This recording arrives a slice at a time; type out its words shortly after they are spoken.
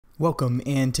Welcome,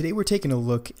 and today we're taking a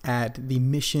look at the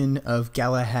mission of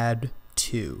Galahad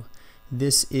 2.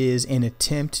 This is an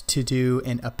attempt to do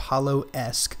an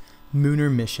Apollo-esque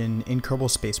MUNAR mission in Kerbal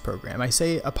space program. I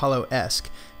say Apollo-esque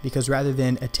because rather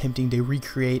than attempting to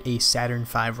recreate a Saturn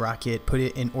V rocket, put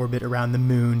it in orbit around the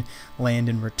moon, land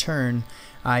and return,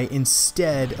 I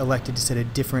instead elected to set a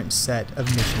different set of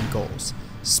mission goals.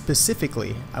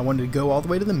 Specifically, I wanted to go all the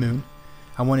way to the moon,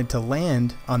 I wanted to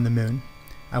land on the moon,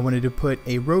 I wanted to put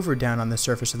a rover down on the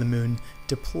surface of the moon,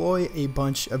 deploy a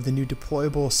bunch of the new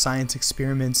deployable science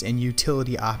experiments and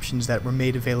utility options that were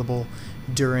made available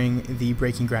during the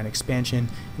Breaking Ground expansion,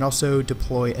 and also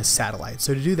deploy a satellite.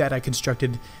 So to do that, I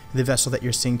constructed the vessel that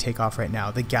you're seeing take off right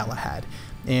now, the Galahad.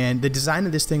 And the design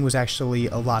of this thing was actually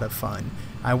a lot of fun.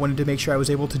 I wanted to make sure I was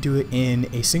able to do it in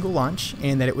a single launch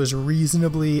and that it was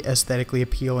reasonably aesthetically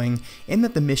appealing and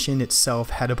that the mission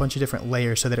itself had a bunch of different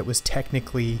layers so that it was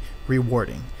technically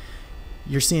rewarding.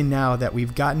 You're seeing now that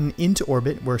we've gotten into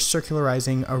orbit. We're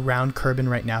circularizing around Kerbin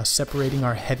right now, separating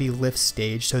our heavy lift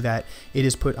stage so that it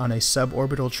is put on a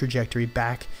suborbital trajectory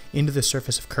back into the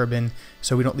surface of Kerbin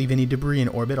so we don't leave any debris in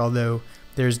orbit, although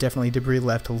there's definitely debris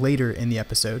left later in the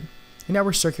episode. And now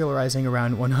we're circularizing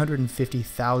around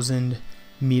 150,000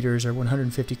 meters or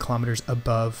 150 kilometers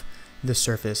above the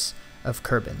surface of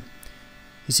Kerbin.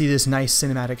 You see this nice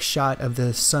cinematic shot of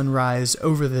the sunrise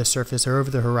over the surface or over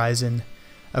the horizon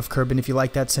of Kerbin. If you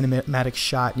like that cinematic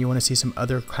shot and you want to see some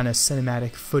other kind of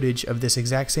cinematic footage of this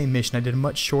exact same mission, I did a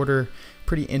much shorter,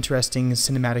 pretty interesting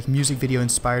cinematic music video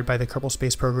inspired by the Kerbal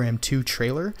Space Program 2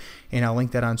 trailer, and I'll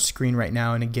link that on screen right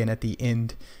now and again at the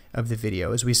end of the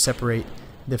video as we separate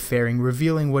the fairing,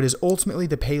 revealing what is ultimately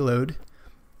the payload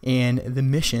and the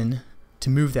mission to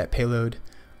move that payload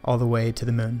all the way to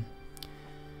the moon.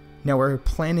 Now we're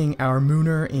planning our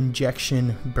MUNAR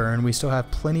injection burn. We still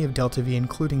have plenty of delta V,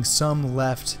 including some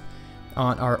left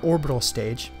on our orbital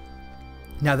stage.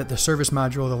 Now that the service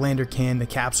module, the lander can, the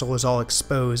capsule is all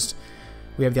exposed,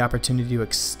 we have the opportunity to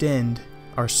extend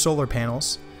our solar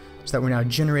panels so that we're now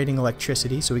generating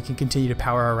electricity so we can continue to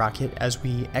power our rocket as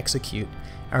we execute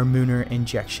our MUNAR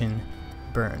injection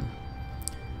burn.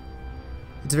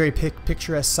 It's a very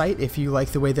picturesque sight. If you like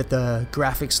the way that the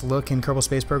graphics look in Kerbal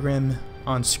Space Program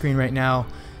on screen right now,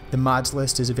 the mods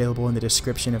list is available in the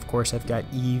description. Of course, I've got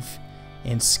Eve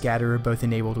and Scatter both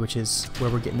enabled, which is where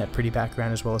we're getting that pretty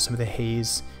background as well as some of the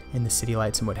haze and the city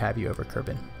lights and what have you over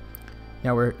Kerbin.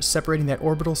 Now we're separating that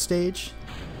orbital stage,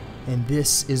 and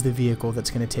this is the vehicle that's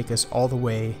going to take us all the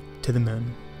way to the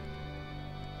moon.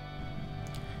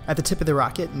 At the tip of the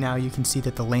rocket, now you can see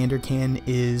that the lander can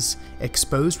is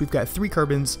exposed. We've got 3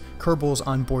 Kerbals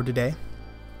on board today.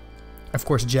 Of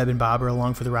course, Jeb and Bob are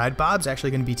along for the ride. Bob's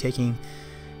actually going to be taking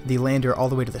the lander all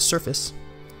the way to the surface.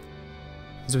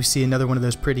 As we see another one of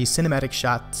those pretty cinematic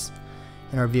shots,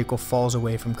 and our vehicle falls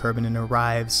away from Kerbin and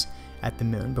arrives at the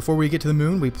moon. Before we get to the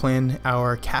moon, we plan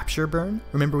our capture burn.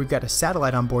 Remember, we've got a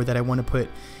satellite on board that I want to put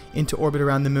into orbit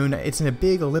around the moon. It's in a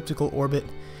big elliptical orbit.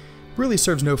 Really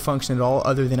serves no function at all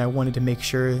other than I wanted to make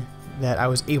sure that I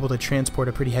was able to transport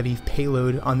a pretty heavy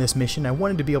payload on this mission. I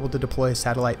wanted to be able to deploy a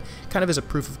satellite kind of as a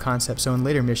proof of concept, so in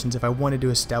later missions if I wanted to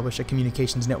establish a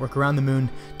communications network around the moon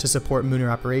to support MUNAR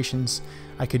operations,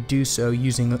 I could do so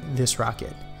using this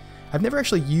rocket. I've never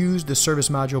actually used the service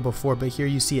module before, but here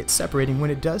you see it separating.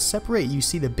 When it does separate, you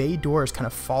see the bay doors kind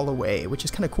of fall away, which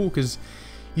is kind of cool because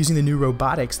using the new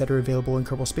robotics that are available in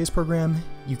Kerbal Space Program,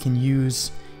 you can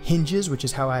use hinges, which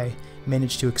is how I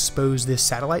managed to expose this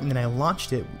satellite, and then I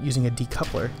launched it using a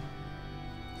decoupler.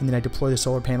 And then I deploy the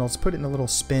solar panels, put it in a little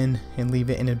spin, and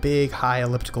leave it in a big, high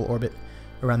elliptical orbit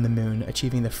around the moon,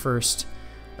 achieving the first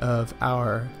of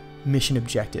our mission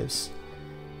objectives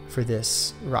for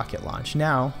this rocket launch.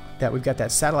 Now that we've got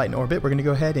that satellite in orbit, we're going to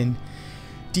go ahead and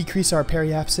decrease our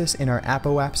periapsis and our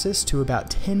apoapsis to about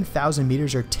 10,000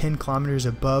 meters or 10 kilometers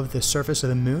above the surface of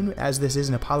the moon, as this is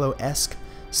an Apollo-esque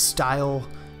style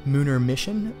MUNAR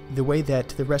mission. The way that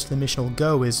the rest of the mission will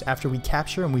go is after we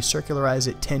capture and we circularize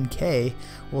at 10K,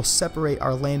 we'll separate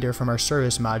our lander from our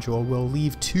service module. We'll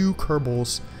leave 2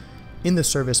 Kerbals in the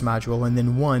service module, and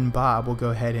then 1, Bob, will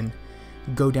go ahead and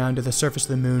go down to the surface of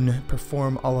the moon,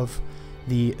 perform all of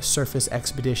the surface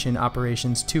expedition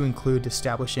operations to include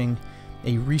establishing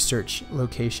a research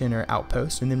location or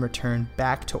outpost, and then return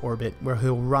back to orbit where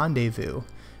he'll rendezvous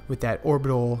with that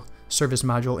orbital service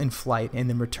module in flight and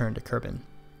then return to Kerbin.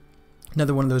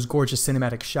 Another one of those gorgeous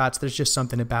cinematic shots. There's just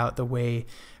something about the way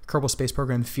Kerbal Space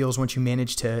Program feels once you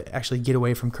manage to actually get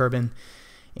away from Kerbin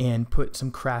and put some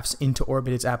crafts into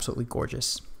orbit. It's absolutely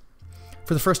gorgeous.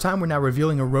 For the first time, we're now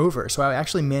revealing a rover, so I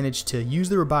actually managed to use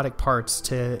the robotic parts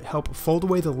to help fold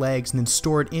away the legs and then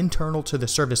store it internal to the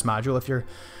service module. If you're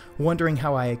wondering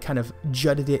how I kind of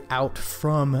jutted it out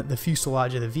from the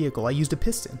fuselage of the vehicle, I used a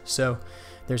piston. So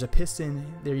there's a piston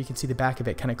there, you can see the back of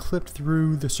it kind of clipped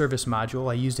through the service module.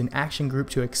 I used an action group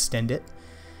to extend it,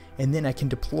 and then I can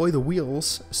deploy the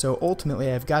wheels. So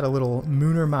ultimately I've got a little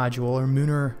MUNAR module or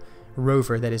MUNAR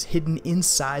rover that is hidden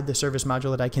inside the service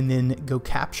module that I can then go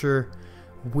capture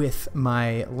with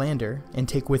my lander and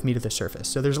take with me to the surface.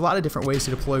 So there's a lot of different ways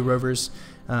to deploy rovers.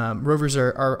 Rovers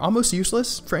are almost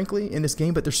useless, frankly, in this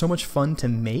game, but they're so much fun to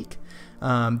make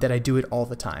that I do it all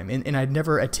the time. And I'd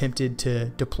never attempted to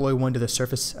deploy one to the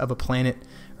surface of a planet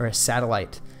or a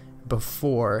satellite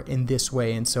before in this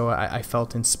way, and so I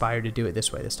felt inspired to do it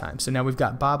this way this time. So now we've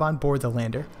got Bob on board the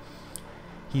lander.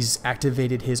 He's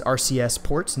activated his RCS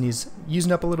ports, and he's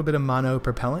using up a little bit of mono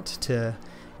propellant to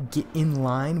get in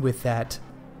line with that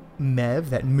MEV,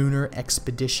 that MUNAR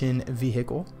expedition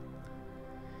vehicle.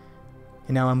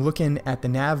 And now I'm looking at the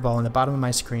nav ball on the bottom of my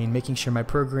screen, making sure my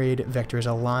prograde vector is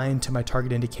aligned to my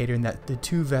target indicator and that the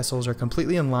two vessels are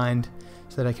completely aligned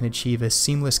so that I can achieve a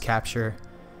seamless capture.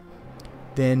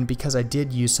 Then, because I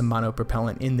did use some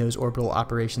monopropellant in those orbital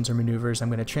operations or maneuvers, I'm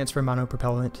going to transfer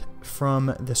monopropellant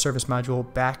from the service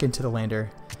module back into the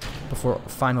lander before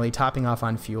finally topping off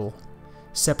on fuel,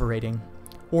 separating,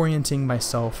 orienting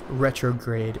myself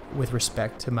retrograde with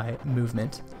respect to my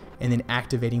movement, and then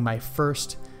activating my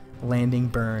first landing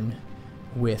burn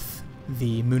with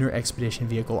the MUNAR expedition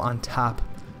vehicle on top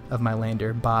of my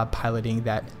lander, Bob piloting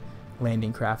that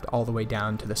landing craft all the way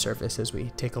down to the surface as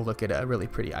we take a look at a really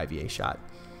pretty IVA shot.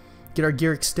 Get our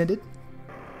gear extended.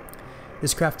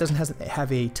 This craft doesn't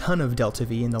have a ton of delta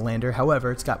V in the lander,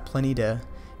 however, it's got plenty to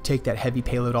take that heavy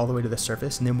payload all the way to the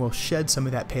surface, and then we'll shed some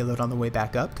of that payload on the way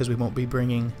back up because we won't be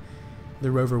bringing the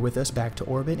rover with us back to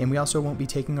orbit, and we also won't be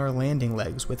taking our landing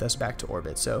legs with us back to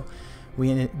orbit. So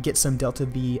we get some delta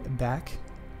V back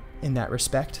in that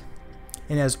respect.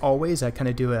 And as always, I kind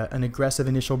of do an aggressive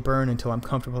initial burn until I'm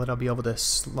comfortable that I'll be able to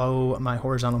slow my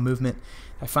horizontal movement.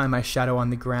 I find my shadow on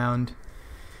the ground.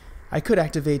 I could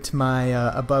activate my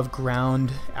above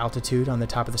ground altitude on the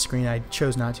top of the screen. I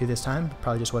chose not to this time.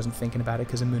 Probably just wasn't thinking about it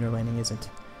because a MUNAR landing isn't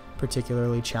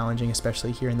particularly challenging,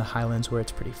 especially here in the highlands where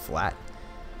it's pretty flat.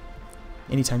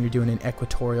 Anytime you're doing an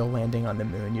equatorial landing on the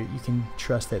moon, you can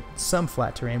trust that some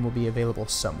flat terrain will be available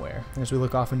somewhere. And as we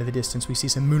look off into the distance, we see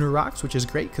some MUNAR rocks, which is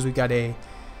great because we've got a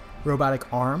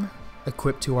robotic arm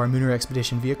equipped to our MUNAR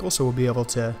expedition vehicle, so we'll be able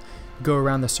to go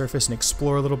around the surface and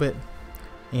explore a little bit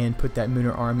and put that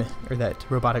MUNAR arm, or that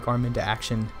robotic arm, into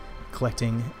action,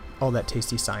 collecting all that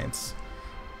tasty science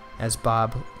as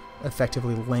Bob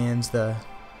effectively lands the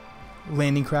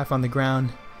landing craft on the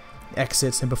ground,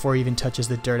 exits, and before he even touches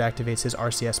the dirt, activates his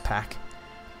RCS pack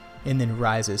and then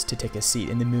rises to take a seat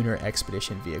in the MUNAR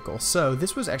expedition vehicle. So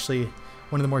this was actually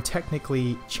one of the more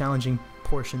technically challenging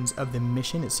portions of the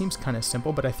mission. It seems kind of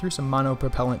simple, but I threw some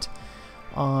monopropellant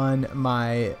on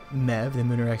my MEV, the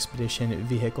MUNAR expedition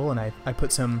vehicle, and I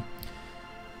put some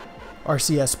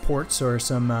RCS ports or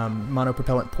some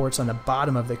monopropellant ports on the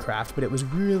bottom of the craft, but it was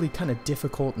really kind of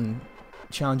difficult and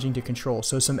challenging to control.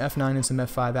 So some F9 and some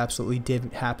F5 absolutely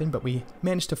did happen, but we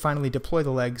managed to finally deploy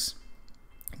the legs,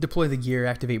 deploy the gear,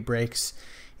 activate brakes,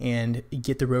 and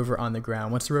get the rover on the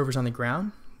ground. Once the rover's on the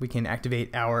ground, we can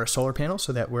activate our solar panel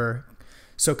so that we're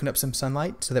soaking up some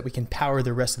sunlight so that we can power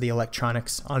the rest of the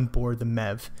electronics on board the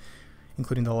MEV,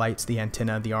 including the lights, the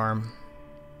antenna, the arm.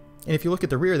 And if you look at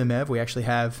the rear of the MEV, we actually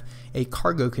have a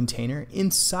cargo container.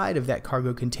 Inside of that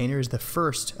cargo container is the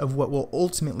first of what will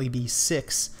ultimately be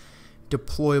 6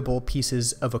 deployable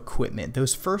pieces of equipment.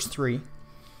 Those first 3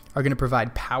 are going to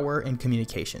provide power and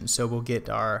communication. So we'll get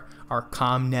our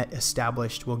comm net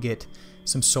established, we'll get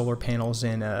some solar panels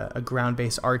and a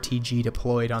ground-based RTG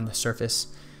deployed on the surface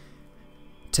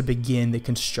to begin the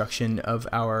construction of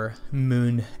our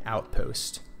moon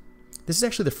outpost. This is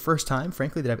actually the first time,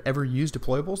 frankly, that I've ever used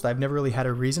deployables. I've never really had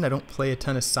a reason. I don't play a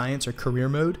ton of science or career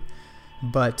mode,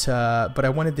 but I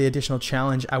wanted the additional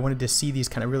challenge. I wanted to see these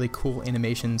kind of really cool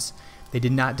animations. They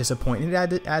did not disappoint.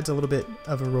 It adds a little bit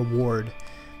of a reward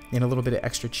and a little bit of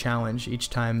extra challenge each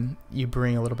time you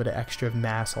bring a little bit of extra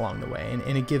mass along the way.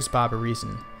 And it gives Bob a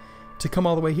reason to come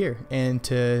all the way here and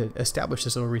to establish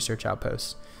this little research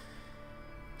outpost.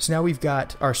 So now we've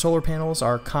got our solar panels,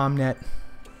 our comm net,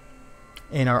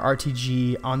 and our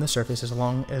RTG on the surface as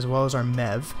well as our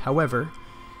MEV. However,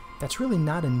 that's really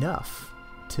not enough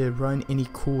to run any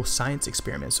cool science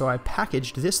experiments. So I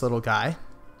packaged this little guy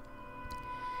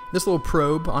This little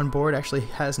probe on board actually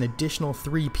has an additional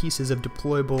 3 pieces of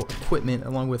deployable equipment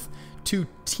along with 2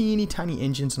 teeny tiny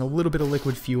engines and a little bit of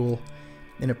liquid fuel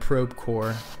and a probe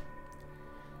core.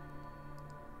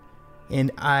 And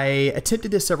I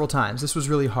attempted this several times. This was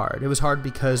really hard. It was hard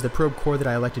because the probe core that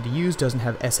I elected to use doesn't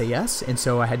have SAS, and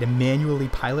so I had to manually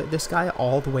pilot this guy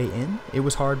all the way in. It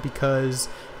was hard because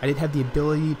I didn't have the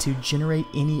ability to generate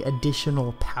any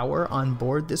additional power on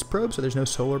board this probe, so there's no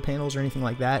solar panels or anything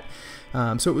like that.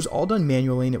 So it was all done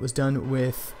manually, and it was done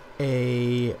with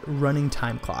a running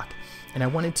time clock. And I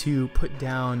wanted to put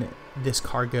down this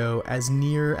cargo as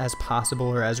near as possible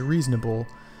or as reasonable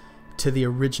to the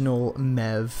original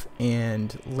MEV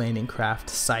and landing craft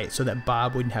site so that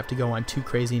Bob wouldn't have to go on too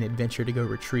crazy an adventure to go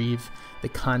retrieve the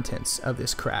contents of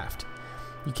this craft.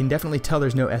 You can definitely tell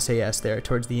there's no SAS there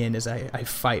towards the end as I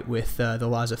fight with the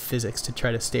laws of physics to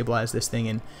try to stabilize this thing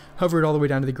and hover it all the way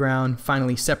down to the ground,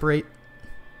 finally separate,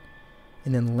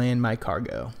 and then land my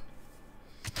cargo.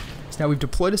 So now we've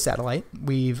deployed a satellite,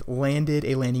 we've landed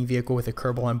a landing vehicle with a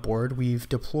Kerbal on board, we've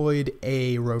deployed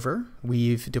a rover,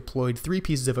 we've deployed 3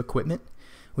 pieces of equipment,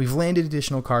 we've landed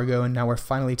additional cargo, and now we're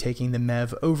finally taking the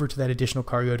MEV over to that additional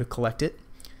cargo to collect it.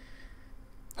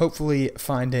 Hopefully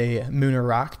find a MUNAR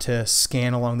rock to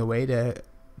scan along the way to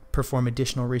perform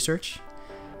additional research,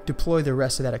 deploy the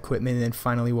rest of that equipment, and then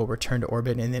finally we'll return to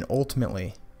orbit, and then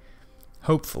ultimately,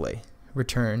 hopefully,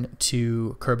 return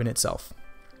to Kerbin itself.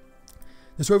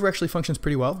 This rover actually functions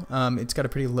pretty well. It's got a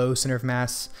pretty low center of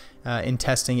mass. In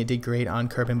testing, it did great on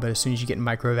Kerbin, but as soon as you get in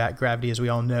microgravity, as we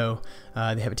all know,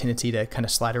 they have a tendency to kind of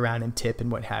slide around and tip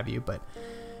and what have you. But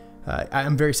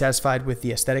I'm very satisfied with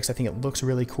the aesthetics. I think it looks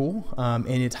really cool, and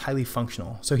it's highly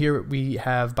functional. So here we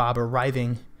have Bob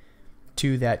arriving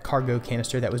to that cargo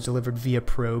canister that was delivered via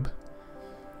probe,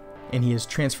 and he is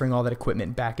transferring all that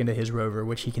equipment back into his rover,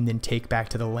 which he can then take back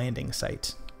to the landing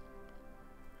site.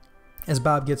 As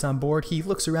Bob gets on board, he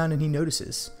looks around and he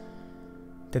notices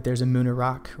that there's a MUNAR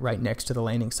rock right next to the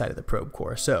landing site of the probe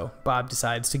core. So Bob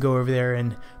decides to go over there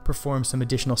and perform some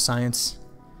additional science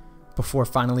before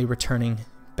finally returning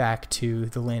back to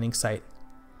the landing site.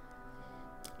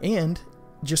 And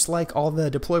just like all the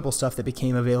deployable stuff that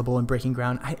became available in Breaking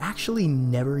Ground, I actually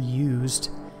never used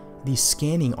the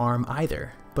scanning arm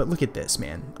either. But look at this,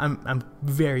 man. I'm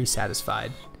very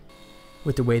satisfied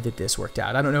with the way that this worked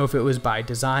out. I don't know if it was by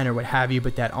design or what have you,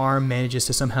 but that arm manages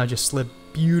to somehow just slip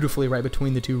beautifully right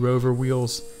between the 2 rover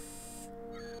wheels,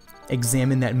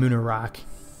 examine that MUNAR rock,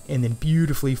 and then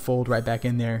beautifully fold right back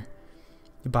in there.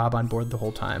 Bob on board the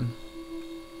whole time.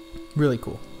 Really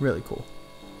cool, really cool.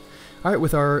 Alright,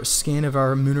 with our scan of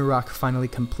our MUNAR rock finally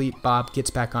complete, Bob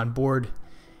gets back on board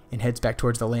and heads back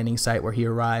towards the landing site where he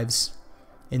arrives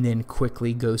and then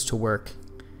quickly goes to work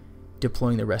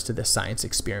deploying the rest of the science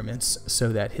experiments so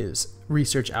that his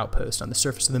research outpost on the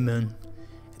surface of the moon,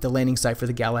 the landing site for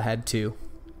the Galahad 2,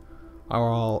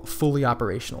 are all fully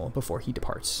operational before he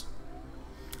departs.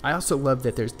 I also love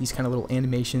that there's these kind of little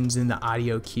animations in the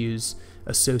audio cues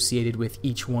associated with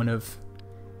each one of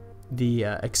the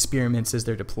experiments as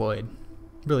they're deployed.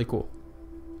 Really cool.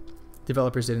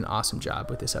 Developers did an awesome job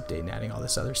with this update and adding all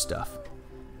this other stuff.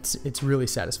 It's really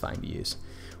satisfying to use.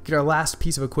 Get our last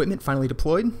piece of equipment finally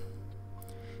deployed.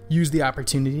 Use the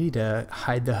opportunity to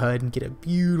hide the HUD and get a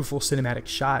beautiful cinematic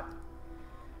shot.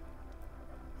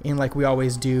 And like we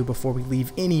always do before we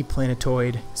leave any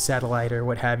planetoid, satellite, or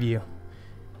what have you,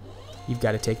 you've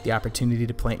got to take the opportunity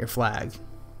to plant your flag.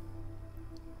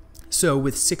 So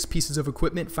with 6 pieces of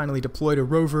equipment finally deployed, a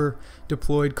rover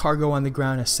deployed, cargo on the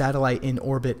ground, a satellite in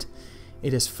orbit,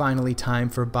 it is finally time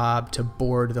for Bob to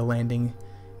board the landing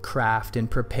craft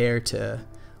and prepare to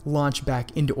launch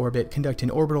back into orbit, conduct an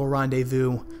orbital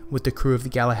rendezvous with the crew of the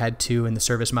Galahad 2 and the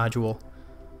service module,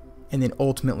 and then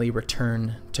ultimately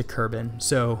return to Kerbin.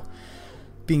 So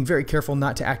being very careful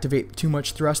not to activate too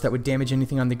much thrust that would damage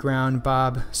anything on the ground,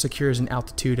 Bob secures an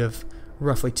altitude of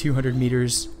roughly 200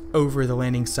 meters over the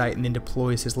landing site and then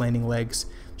deploys his landing legs,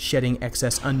 shedding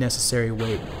excess unnecessary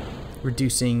weight,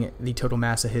 reducing the total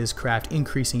mass of his craft,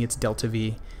 increasing its delta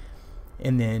V,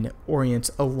 and then orients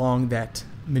along that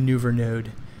maneuver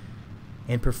node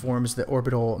and performs the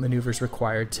orbital maneuvers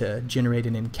required to generate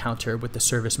an encounter with the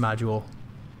service module,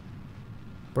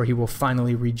 where he will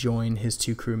finally rejoin his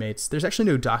 2 crewmates. There's actually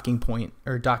no docking point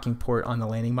or docking port on the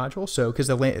landing module, so because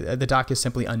the dock is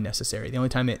simply unnecessary. The only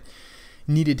time it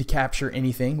needed to capture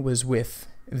anything was with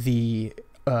the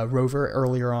rover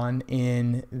earlier on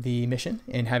in the mission,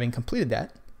 and having completed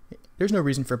that, there's no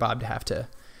reason for Bob to have to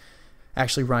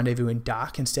actually rendezvous and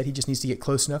dock. Instead, he just needs to get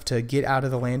close enough to get out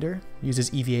of the lander, use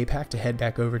his EVA pack to head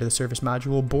back over to the service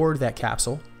module, board that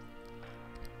capsule,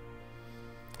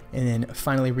 and then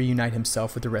finally reunite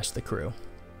himself with the rest of the crew.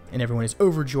 And everyone is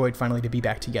overjoyed finally to be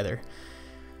back together.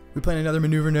 We plan another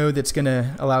maneuver node that's going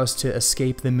to allow us to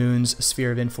escape the moon's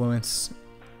sphere of influence.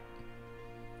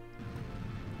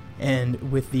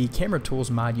 And with the camera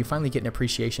tools mod, you finally get an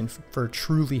appreciation for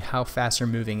truly how fast you're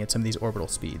moving at some of these orbital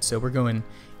speeds. So we're going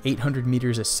 800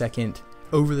 meters a second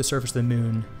over the surface of the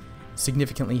moon,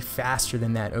 significantly faster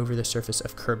than that over the surface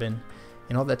of Kerbin.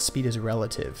 And all that speed is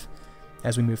relative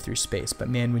as we move through space. But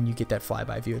man, when you get that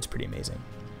flyby view, it's pretty amazing.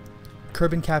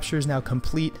 Kerbin capture is now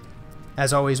complete.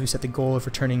 As always, we set the goal of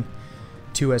returning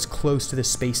to as close to the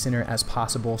Space Center as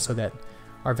possible so that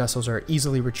our vessels are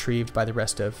easily retrieved by the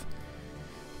rest of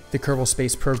the Kerbal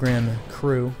Space Program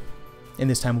crew, and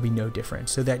this time will be no different.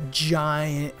 So that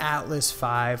giant Atlas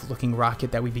V looking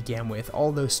rocket that we began with,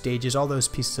 all those stages, all those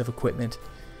pieces of equipment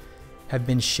have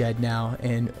been shed now,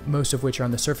 and most of which are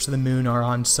on the surface of the moon are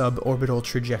on suborbital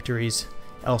trajectories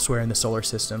elsewhere in the solar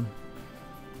system.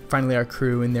 Finally, our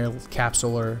crew in their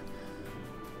capsule are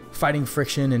fighting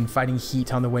friction and fighting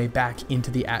heat on the way back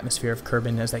into the atmosphere of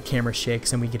Kerbin as that camera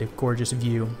shakes and we get a gorgeous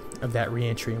view of that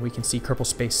re-entry, and we can see Kerbal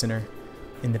Space Center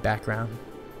in the background.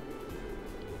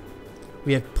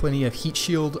 We have plenty of heat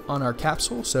shield on our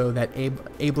capsule, so that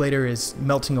ablator is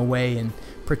melting away and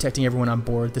protecting everyone on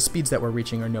board. The speeds that we're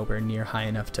reaching are nowhere near high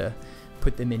enough to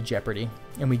put them in jeopardy,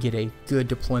 and we get a good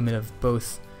deployment of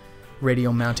both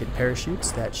radial mounted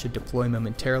parachutes that should deploy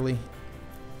momentarily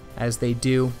as they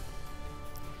do,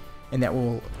 and that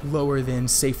will lower then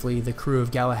safely the crew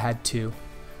of Galahad 2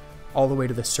 all the way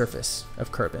to the surface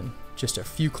of Kerbin, just a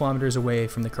few kilometers away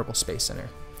from the Kerbal Space Center.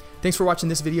 Thanks for watching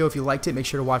this video. If you liked it, make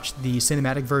sure to watch the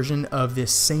cinematic version of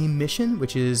this same mission,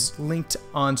 which is linked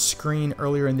on screen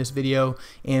earlier in this video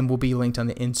and will be linked on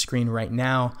the end screen right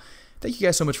now. Thank you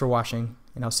guys so much for watching,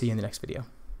 and I'll see you in the next video.